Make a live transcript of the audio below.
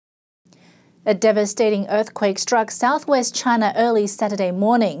A devastating earthquake struck southwest China early Saturday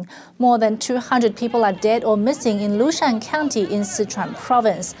morning. More than 200 people are dead or missing in Lushan County in Sichuan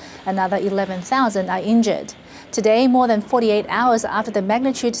province. Another 11,000 are injured. Today, more than 48 hours after the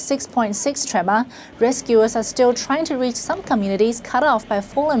magnitude 6.6 tremor, rescuers are still trying to reach some communities cut off by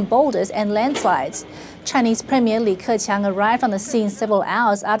fallen boulders and landslides. Chinese Premier Li Keqiang arrived on the scene several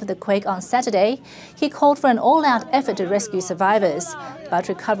hours after the quake on Saturday. He called for an all-out effort to rescue survivors. But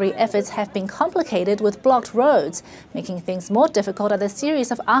recovery efforts have been complicated with blocked roads, making things more difficult at a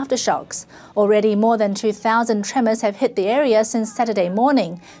series of aftershocks. Already more than 2,000 tremors have hit the area since Saturday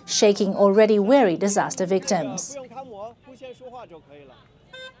morning, shaking already weary disaster victims.